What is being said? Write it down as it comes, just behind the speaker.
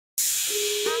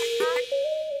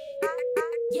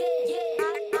Here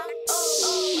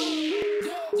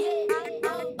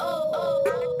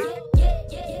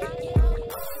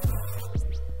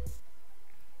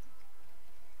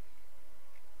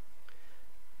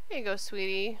you go,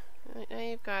 sweetie. Now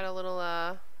you've got a little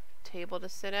table to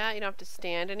sit at. You don't have to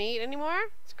stand and eat anymore.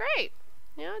 It's great.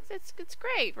 You know, it's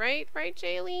great, right? Right,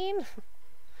 Jaylene?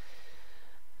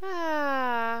 She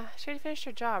already finished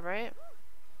her job, right?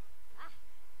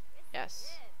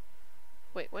 Yes.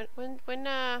 Wait, when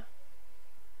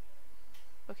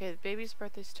okay, the baby's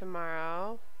birthday's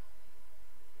tomorrow.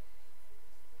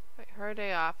 Wait, her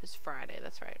day off is Friday,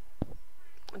 that's right.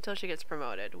 Until she gets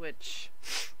promoted, which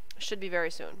should be very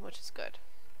soon, which is good.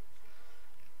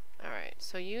 Alright,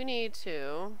 so you need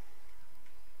to...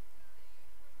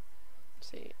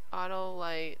 Let's see, auto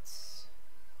lights.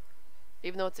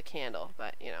 Even though it's a candle,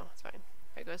 but, you know, it's fine.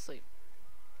 Alright, go to sleep.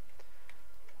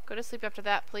 Go to sleep after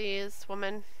that, please,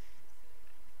 woman.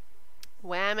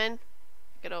 Whammon.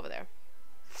 Get over there.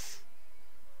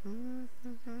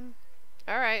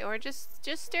 Alright, or just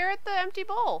stare at the empty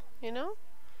bowl, you know?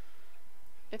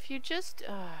 If you just...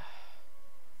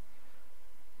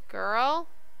 Girl,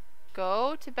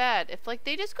 go to bed. If, like,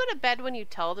 they just go to bed when you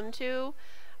tell them to,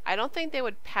 I don't think they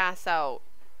would pass out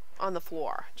on the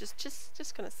floor. Just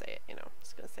gonna say it, you know.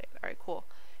 Just gonna say it. Alright, cool.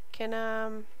 Can,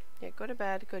 yeah, go to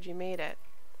bed. Good, you made it.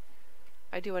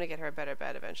 I do want to get her a better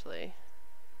bed eventually.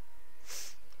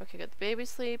 Okay, good. The baby's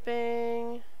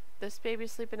sleeping. This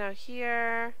baby's sleeping out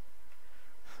here.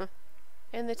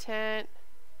 In the tent.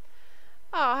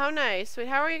 Oh, how nice. Wait,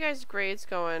 how are you guys' grades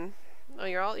going? Oh,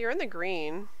 you're in the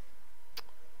green.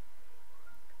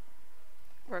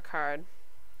 Work hard.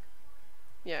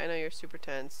 Yeah, I know you're super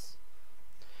tense.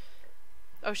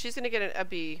 Oh, she's gonna get a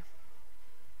B.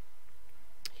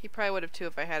 He probably would have too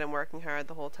if I had him working hard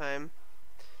the whole time.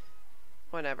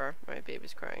 Whatever. My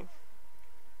baby's crying.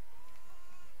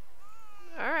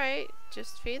 Alright,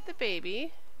 just feed the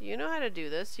baby. You know how to do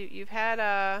this. You've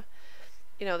had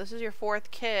you know, this is your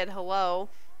 4th kid. Hello.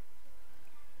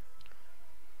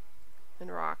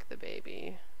 And rock the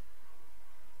baby.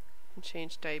 And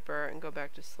change diaper and go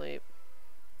back to sleep.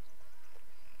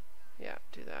 Yeah,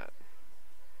 do that.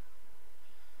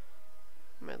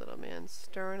 My little man's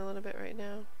stirring a little bit right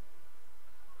now.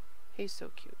 He's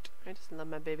so cute. I just love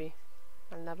my baby.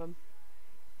 I love him.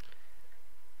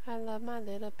 I love my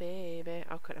little baby.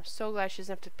 Oh, good. I'm so glad she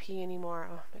doesn't have to pee anymore.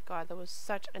 Oh my god, that was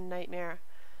such a nightmare.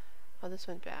 Oh, this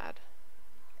went bad.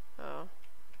 Oh.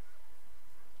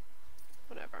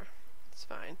 Whatever. It's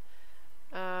fine.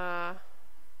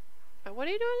 What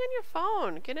are you doing on your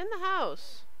phone? Get in the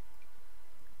house.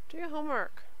 Do your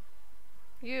homework.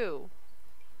 You.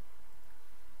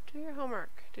 Do your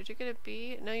homework. Did you get a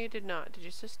B? No, you did not. Did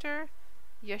your sister?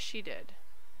 Yes, she did.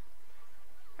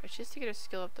 Alright, she has to get her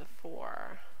skill up to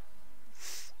 4.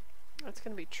 That's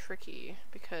going to be tricky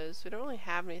because we don't really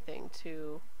have anything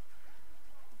to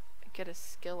get a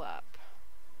skill up.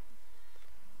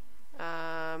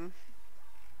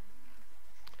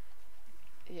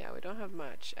 Yeah, we don't have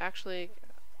much. Actually,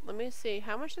 let me see.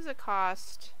 How much does it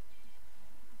cost?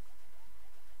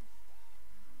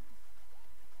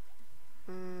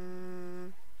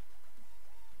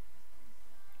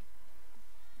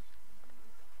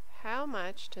 How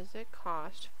much does it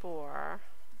cost for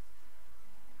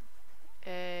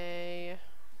a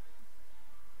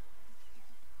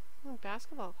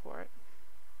basketball court?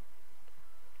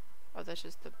 Oh, that's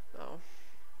just the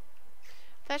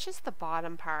that's just the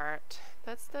bottom part.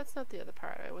 That's not the other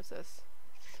part. Right, what's this?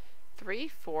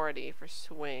 $340 for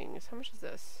swings. How much is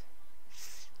this?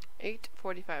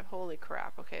 $845. Holy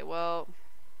crap. Okay, well,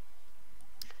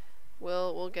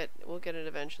 we'll get it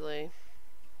eventually.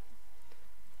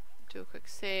 Do a quick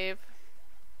save.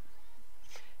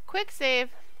 Quick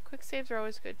save. Quick saves are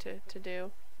always good to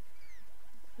do.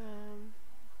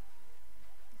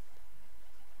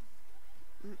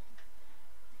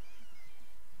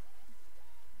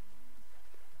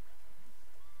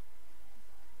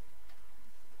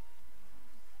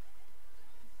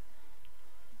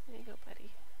 There you go,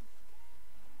 buddy.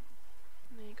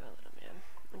 There you go, little man.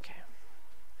 Okay.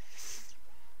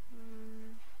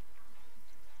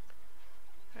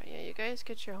 Alright, yeah, you guys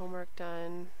get your homework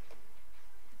done.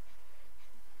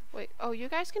 Wait, oh, you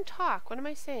guys can talk. What am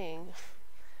I saying?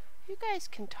 You guys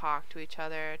can talk to each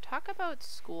other. Talk about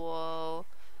school.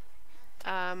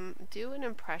 Do an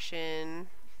impression.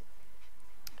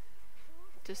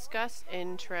 Discuss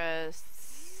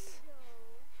interests.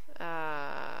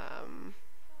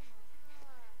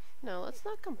 No, let's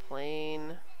not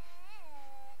complain.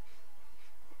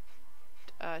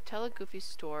 Tell a goofy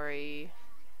story.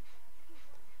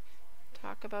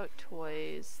 Talk about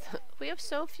toys. We have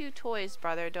so few toys,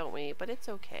 brother, don't we? But it's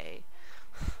okay.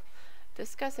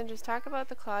 Discuss and just talk about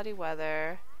the cloudy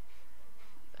weather.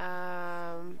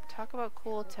 Talk about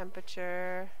cool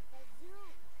temperature.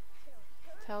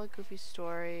 Tell a goofy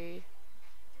story.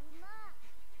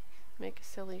 Make a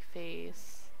silly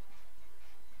face.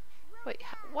 Wait,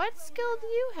 what skill do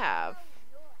you have?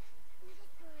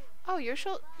 Oh, your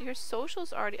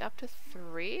social's already up to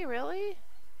 3? Really?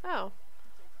 Oh.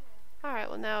 Alright,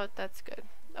 well now that's good.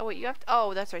 Oh wait, you have to,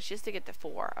 oh, that's right, she has to get to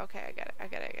 4. Okay, I get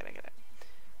it.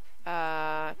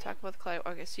 Talk about the client.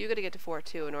 Okay, so you gotta get to 4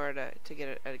 too in order to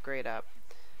get a grade up.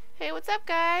 Hey, what's up,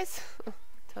 guys?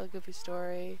 Tell a goofy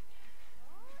story.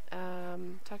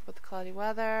 Talk about the cloudy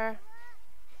weather.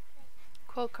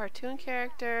 Quote cartoon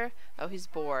character. Oh, he's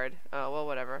bored. Oh, well,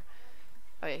 whatever.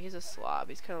 Oh yeah, he's a slob.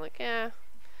 He's kind of like, eh.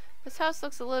 This house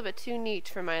looks a little bit too neat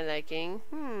for my liking.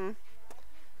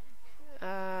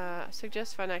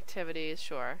 Suggest fun activities.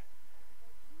 Sure.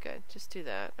 Good. Just do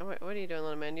that. What are you doing,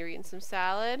 little man? You're eating some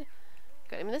salad?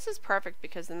 Good. I mean, this is perfect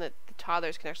because then the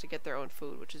toddlers can actually get their own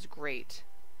food, which is great.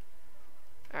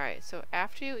 Alright, so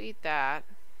after you eat that,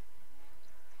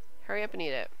 hurry up and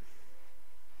eat it.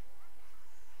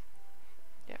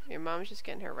 Yeah, your mom's just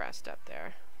getting her rest up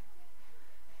there.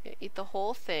 Yeah, eat the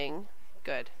whole thing.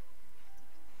 Good.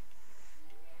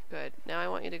 Good. Now I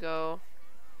want you to go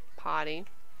potty.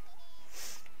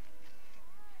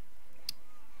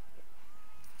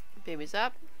 Baby's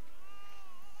up.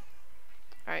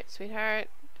 Alright, sweetheart.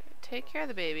 Take care of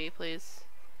the baby, please.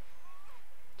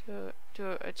 Do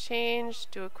a change.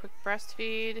 Do a quick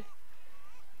breastfeed.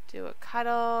 Do a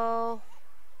cuddle.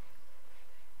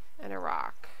 And a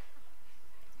rock.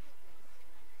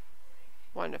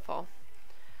 Wonderful.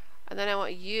 And then I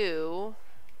want you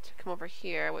to come over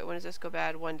here. Wait, when does this go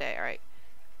bad? 1 day. Alright.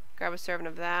 Grab a serving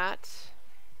of that.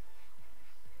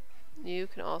 You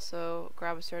can also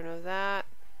grab a serving of that.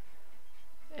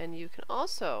 And you can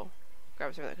also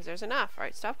grab a serving of that because there's enough.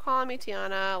 Alright, stop calling me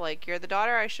Tiana. Like, you're the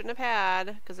daughter I shouldn't have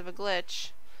had because of a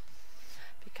glitch.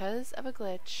 Because of a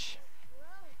glitch.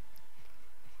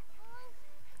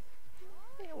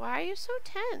 Why are you so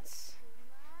tense?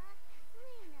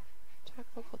 Check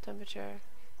local temperature.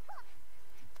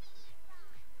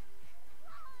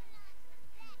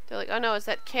 They're like, oh no, it's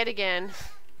that kid again.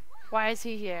 Why is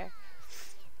he here?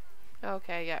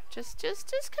 Okay, yeah. Just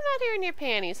come out here in your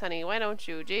panties, honey. Why don't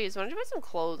you? Jeez, why don't you put some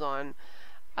clothes on?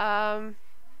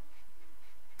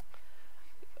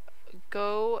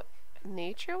 Go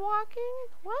nature walking?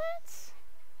 What?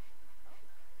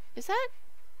 Is that...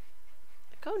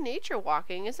 Go nature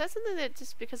walking? Is that something that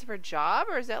just because of her job?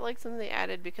 Or is that like something they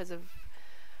added because of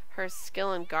her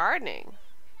skill in gardening?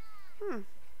 I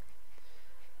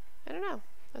don't know.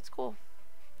 That's cool.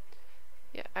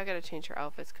 Yeah, I gotta change her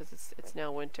outfits because it's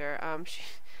now winter.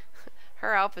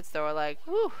 Her outfits though are like,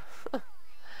 woo.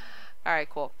 Alright,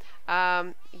 cool.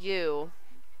 You,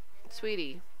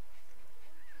 sweetie,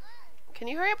 can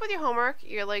you hurry up with your homework?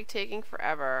 You're like taking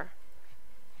forever.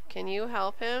 Can you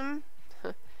help him?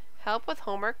 Help with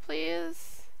homework,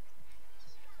 please?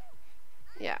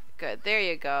 Yeah, good. There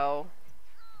you go.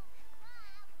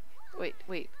 Wait.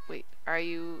 Are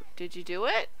you... Did you do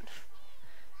it?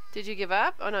 Did you give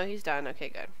up? Oh no, he's done. Okay,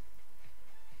 good.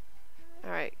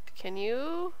 Alright, can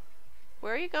you...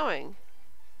 Where are you going?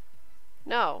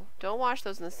 No, don't wash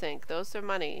those in the sink. Those are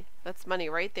money. That's money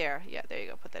right there. Yeah, there you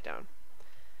go. Put that down.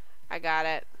 I got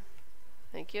it.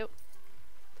 Thank you.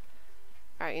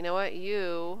 Alright, you know what?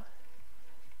 You...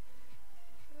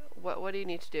 What do you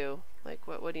need to do? Like,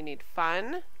 what do you need?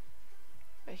 Fun?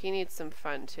 He needs some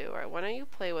fun too. Alright, why don't you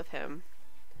play with him?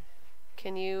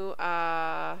 Can you,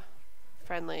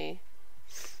 friendly.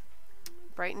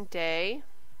 Brighten day.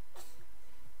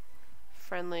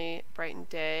 Friendly, brighten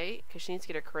day. Because she needs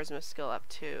to get her charisma skill up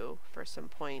too for some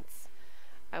points.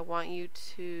 I want you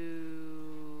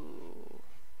to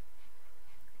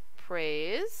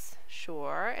praise.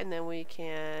 Sure. And then we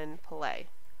can play.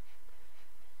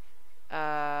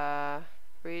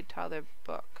 Read toddler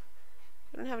book.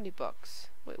 We don't have any books.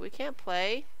 Wait, we can't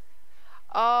play?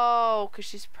 Oh, because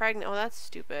she's pregnant. Oh, that's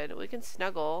stupid. We can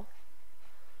snuggle.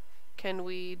 Can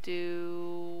we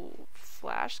do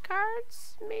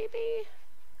flashcards, maybe?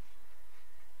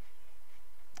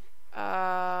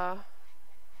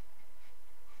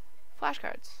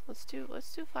 Flashcards. Let's do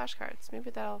flashcards. Maybe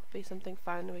that'll be something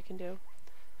fun we can do.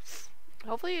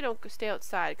 Hopefully you don't stay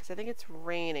outside, because I think it's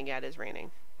raining. Yeah, it is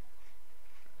raining.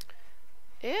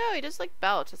 Ew, he just like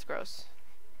belch. That's gross.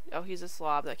 Oh, he's a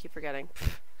slob. I keep forgetting.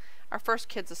 Our first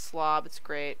kid's a slob. It's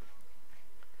great.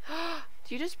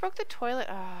 You just broke the toilet.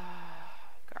 Ah,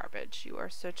 garbage. You are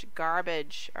such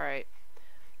garbage. Alright.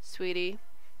 Sweetie.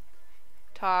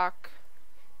 Talk.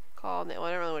 Call. Well,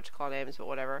 I don't know what to call names, but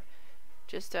whatever.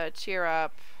 Just cheer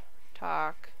up.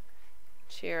 Talk.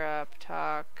 Cheer up.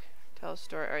 Talk. Tell a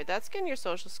story. Alright, that's getting your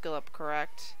social skill up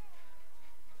correct.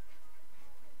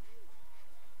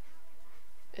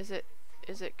 Is it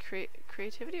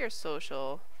creativity or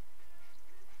social?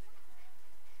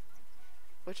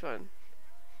 Which one?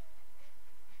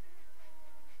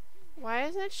 Why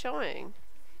isn't it showing?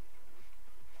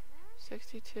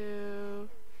 62.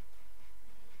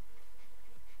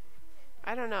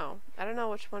 I don't know. I don't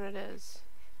know which one it is.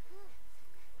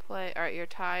 Play. Alright, you're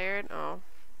tired? Oh.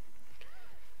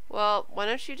 Well, why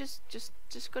don't you just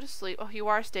go to sleep? Oh, you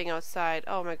are staying outside.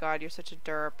 Oh my god, you're such a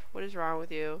derp. What is wrong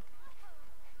with you?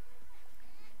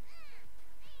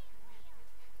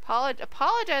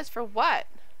 Apologize for what?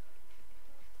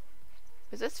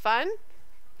 Is this fun?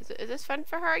 Is this fun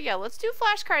for her? Yeah, let's do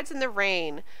flashcards in the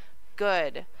rain.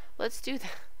 Good. Let's do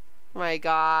that. Oh my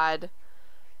god.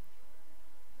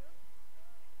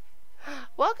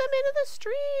 Welcome into the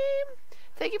stream.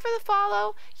 Thank you for the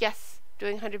follow. Yes,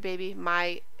 doing 100 baby.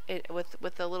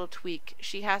 With a little tweak.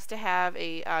 She has to have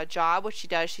a job, which she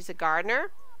does. She's a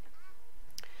gardener.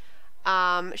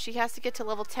 She has to get to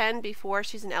level 10 before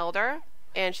she's an elder,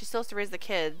 and she still has to raise the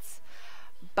kids.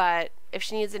 But if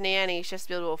she needs a nanny, she has to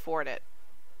be able to afford it,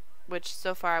 which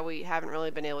so far we haven't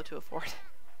really been able to afford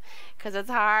because it's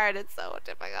hard. It's so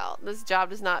difficult. This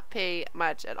job does not pay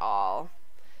much at all.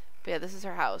 But yeah, this is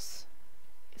her house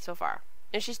so far,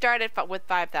 and she started with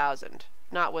 5,000,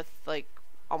 not with like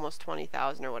almost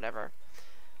 20,000 or whatever.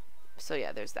 So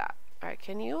yeah, there's that. All right,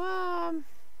 can you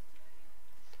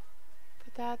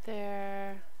put that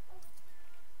there?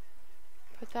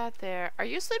 Put that there. Are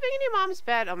you sleeping in your mom's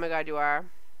bed? Oh my god, you are.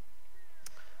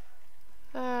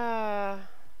 Well,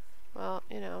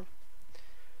 you know.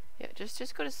 Yeah,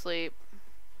 just go to sleep.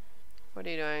 What are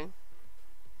you doing?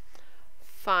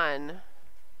 Fun.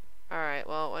 Alright,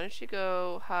 well, why don't you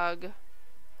go hug,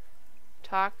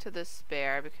 talk to this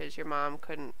bear, because your mom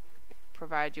couldn't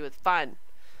provide you with fun.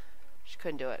 She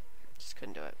couldn't do it. Just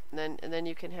couldn't do it. And then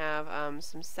you can have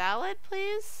some salad,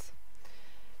 please.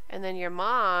 And then your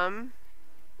mom...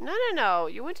 No.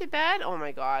 You went to bed? Oh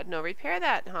my god. No, repair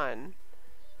that, hun.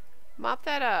 Mop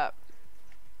that up.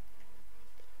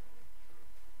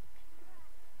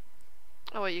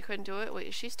 Oh, wait, you couldn't do it? Wait,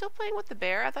 is she still playing with the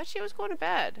bear? I thought she was going to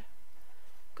bed.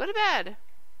 Go to bed.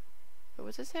 What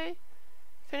does it say?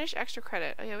 Finish extra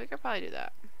credit. Oh, yeah, we could probably do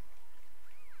that.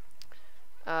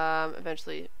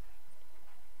 Eventually.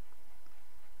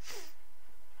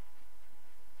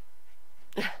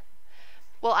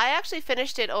 Well, I actually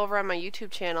finished it over on my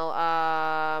YouTube channel,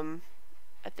 I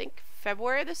think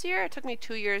February this year. It took me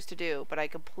 2 years to do, but I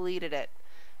completed it.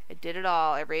 I did it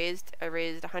all. I raised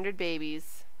 100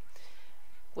 babies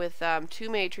with 2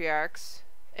 matriarchs,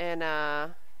 and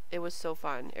it was so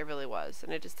fun. It really was.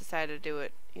 And I just decided to do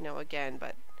it, you know, again,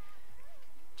 but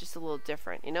just a little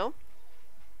different, you know?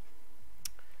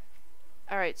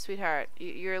 Alright, sweetheart.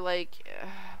 You're like,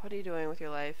 what are you doing with your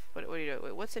life? What are you doing?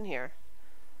 Wait, what's in here?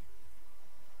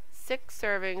 6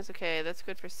 servings. Okay, that's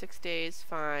good for 6 days.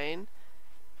 Fine.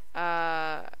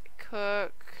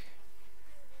 Cook.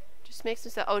 Just make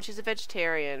some stuff. Oh, she's a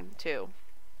vegetarian, too.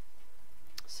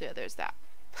 So, yeah, there's that.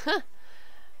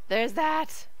 There's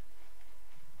that.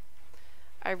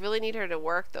 I really need her to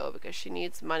work, though, because she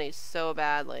needs money so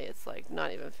badly. It's, like,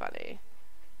 not even funny.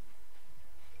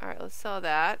 Alright, let's sell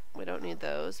that. We don't need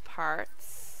those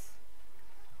parts.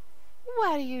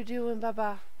 What are you doing,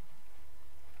 Baba?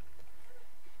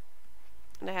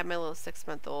 And I have my little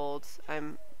 6-month-old.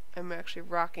 I'm actually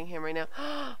rocking him right now.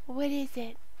 What is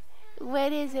it?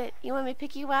 What is it? You want me to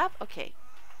pick you up? Okay.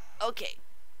 Okay.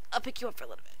 I'll pick you up for a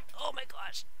little bit. Oh my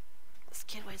gosh. This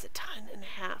kid weighs 1.5 tons.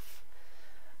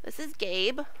 This is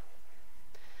Gabe.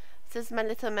 This is my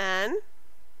little man.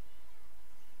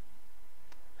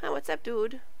 Hi, what's up,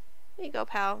 dude? There you go,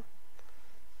 pal.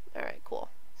 Alright, cool.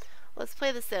 Let's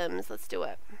play The Sims. Let's do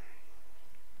it.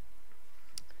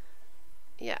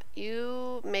 Yeah,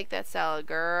 you make that salad,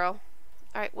 girl.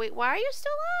 Alright, wait, why are you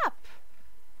still up?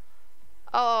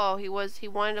 Oh, he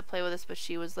wanted to play with us, but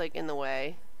she was, like, in the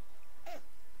way.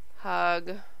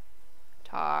 Hug.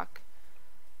 Talk.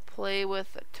 Play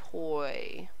with a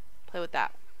toy. Play with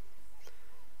that.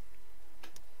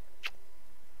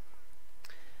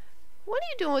 What are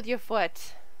you doing with your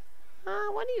foot?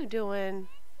 What are you doing?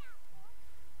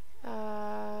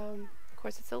 Of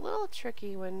course, it's a little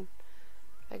tricky when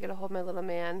I gotta hold my little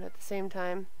man at the same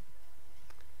time.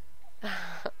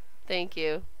 Thank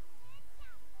you.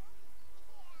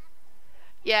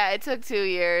 Yeah, it took 2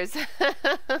 years.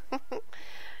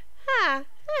 Hi,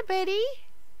 buddy.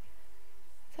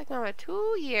 It's like, Mama,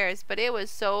 2 years, but it was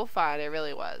so fun. It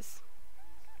really was.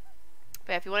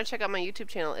 But if you want to check out my YouTube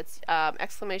channel, it's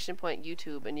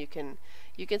 !YouTube, and you can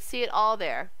see it all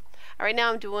there. Right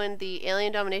now I'm doing the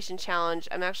Alien Domination Challenge.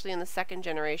 I'm actually in the 2nd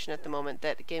generation at the moment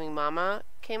that Gaming Mama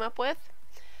came up with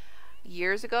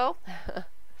years ago.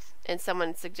 And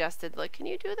someone suggested, like, can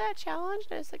you do that challenge?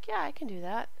 And I was like, yeah, I can do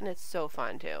that. And it's so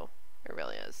fun too. It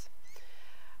really is.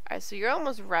 Alright, so you're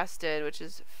almost rested, which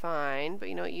is fine, but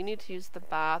you know what, you need to use the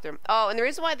bathroom. Oh, and the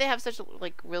reason why they have such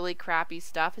like really crappy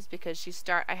stuff is because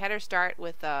I had her start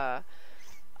with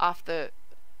off the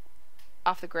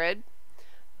grid,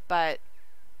 but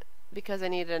because I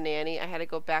needed a nanny, I had to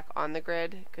go back on the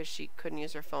grid because she couldn't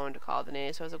use her phone to call the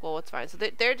nanny. So I was like, well, it's fine. So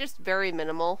they're just very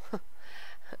minimal.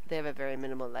 They have a very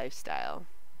minimal lifestyle.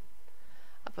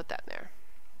 I'll put that in there.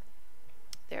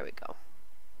 There we go.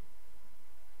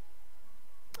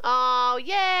 Oh,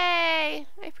 yay!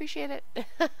 I appreciate it.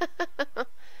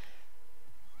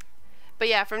 But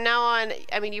yeah, from now on,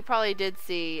 I mean, you probably did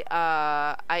see,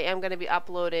 I am going to be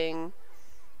uploading,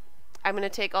 I'm going to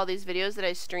take all these videos that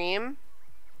I stream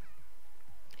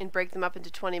and break them up into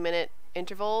 20-minute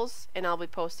intervals, and I'll be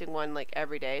posting one like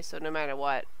every day, so no matter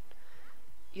what,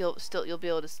 you'll be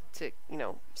able to you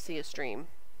know, see a stream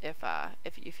if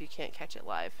you can't catch it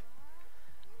live.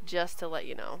 Just to let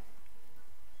you know.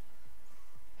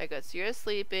 Good, so you're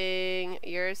sleeping,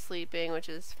 which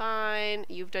is fine.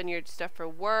 You've done your stuff for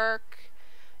work.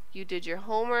 You did your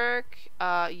homework.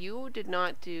 You did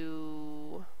not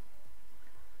do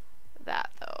that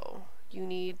though. You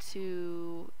need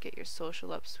to get your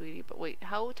social up, sweetie. But wait,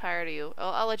 how tired are you?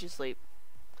 I'll let you sleep.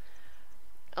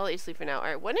 I'll let you sleep for now.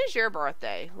 Alright, when is your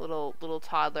birthday? Little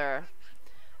toddler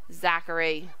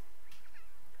Zachary.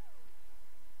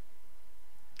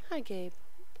 Hi, Gabe.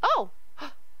 Oh!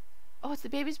 Oh, it's the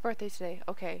baby's birthday today.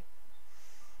 Okay.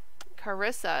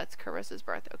 Carissa. It's Carissa's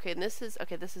birthday. Okay, and this is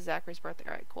Zachary's birthday.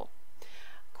 Alright, cool.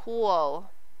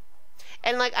 Cool.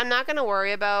 And like, I'm not gonna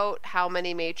worry about how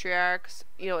many matriarchs,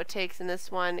 you know, it takes in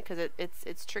this one, because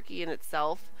it's tricky in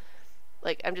itself.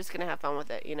 Like, I'm just gonna have fun with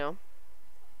it, you know?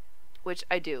 Which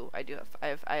I do. I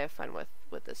have fun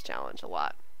with this challenge a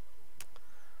lot.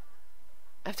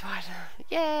 I have to watch.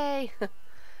 Yay!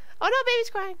 Oh no, baby's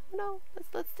crying. No,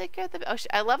 let's take care of the baby. Oh,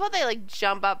 I love how they like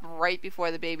jump up right before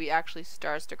the baby actually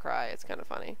starts to cry. It's kind of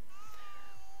funny.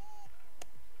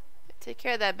 Take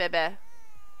care of that baby.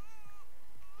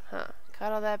 Huh?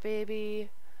 Cuddle that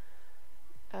baby.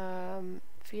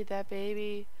 Feed that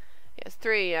baby. Yes,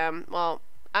 3 a.m. Well,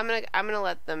 I'm gonna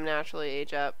let them naturally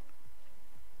age up.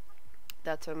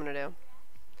 That's what I'm gonna do.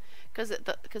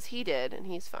 Cause he did, and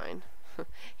he's fine.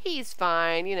 He's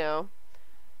fine, you know.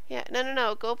 Yeah,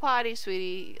 no. Go potty,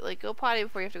 sweetie. Like, go potty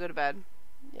before you have to go to bed.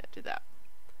 Yeah, do that.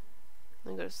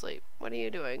 Then go to sleep. What are you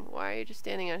doing? Why are you just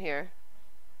standing out here?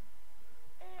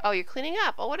 Oh, you're cleaning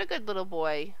up. Oh, what a good little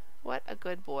boy. What a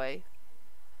good boy.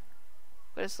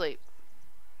 Go to sleep.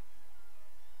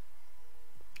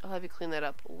 I'll have you clean that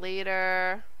up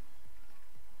later.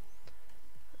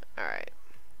 Alright.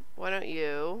 Why don't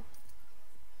you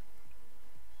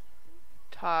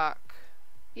talk?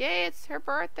 Yay, it's her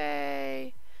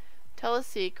birthday. Tell a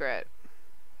secret.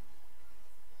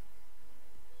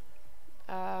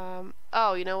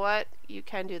 Oh, you know what? You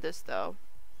can do this though.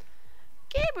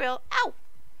 Gabriel, ow!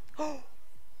 What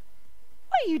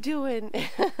are you doing?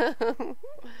 Alright,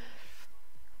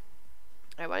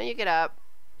 why don't you get up?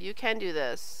 You can do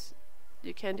this.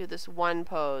 You can do this one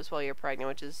pose while you're pregnant,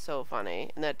 which is so funny.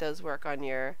 And that does work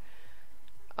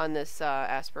on this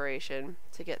aspiration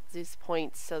to get these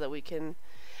points so that we can...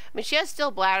 I mean, she has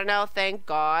still bladder now, thank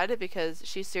God, because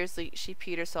she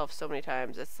peed herself so many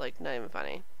times. It's like not even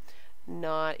funny.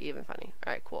 Not even funny.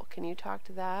 Alright, cool. Can you talk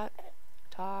to that?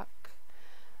 Talk.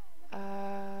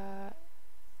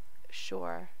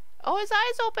 Sure. Oh, his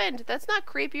eyes opened! That's not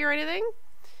creepy or anything.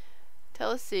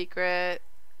 Tell a secret.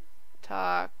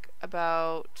 Talk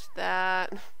about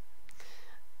that.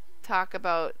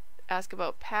 Ask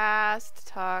about past.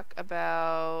 Talk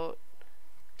about...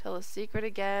 Tell a secret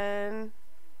again.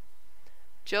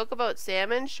 Joke about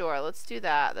salmon? Sure, let's do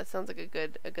that. That sounds like a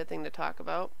good thing to talk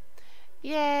about.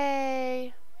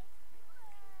 Yay!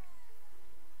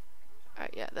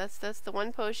 Alright, yeah, that's the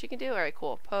one pose she can do. Alright,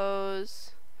 cool.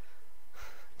 Pose.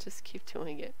 Just keep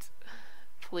doing it.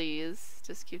 Please.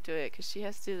 Just keep doing it, because she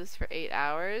has to do this for 8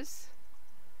 hours.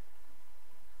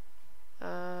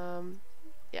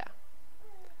 Yeah.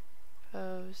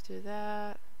 Pose, do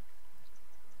that.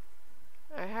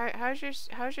 Alright, how's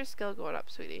your skill going up,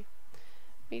 sweetie?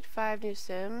 Meet 5 new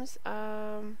Sims.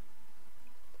 That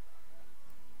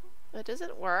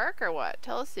doesn't work, or what?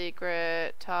 Tell a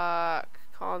secret. Talk.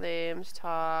 Call names.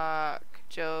 Talk.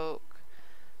 joke.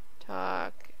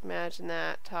 Talk. Imagine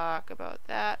that. Talk about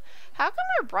that. How come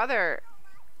her brother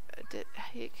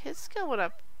his skill went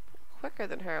up quicker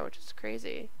than her, which is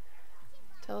crazy.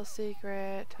 Tell a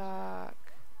secret. Talk.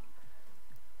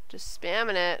 Just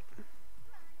spamming it.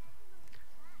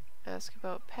 Ask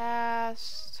about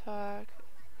past. Talk.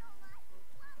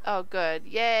 Oh, good.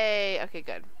 Yay. Okay,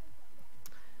 good.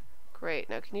 Great.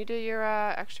 Now, can you do your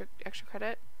extra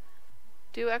credit?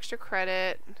 Do extra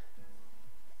credit.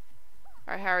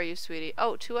 Alright, how are you, sweetie?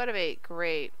 Oh, 2 out of 8.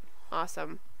 Great.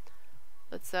 Awesome.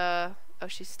 Let's, oh,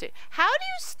 she stink. How do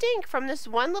you stink from this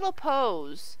one little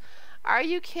pose? Are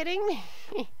you kidding me?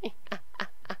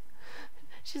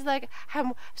 She's like,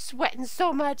 I'm sweating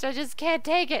so much, I just can't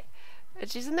take it. And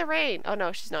she's in the rain. Oh,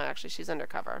 no, she's not, actually. She's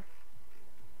undercover.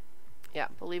 Yeah,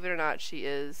 believe it or not,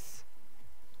 she's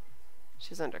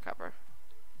undercover.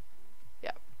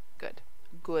 Yeah, good.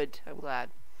 Good, I'm glad.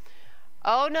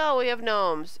 Oh no, we have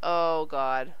gnomes. Oh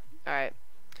god. Alright.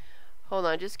 Hold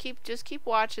on, just keep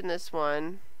watching this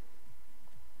one.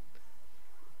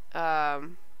 I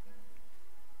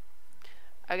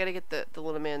gotta get the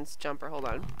little man's jumper, hold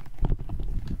on.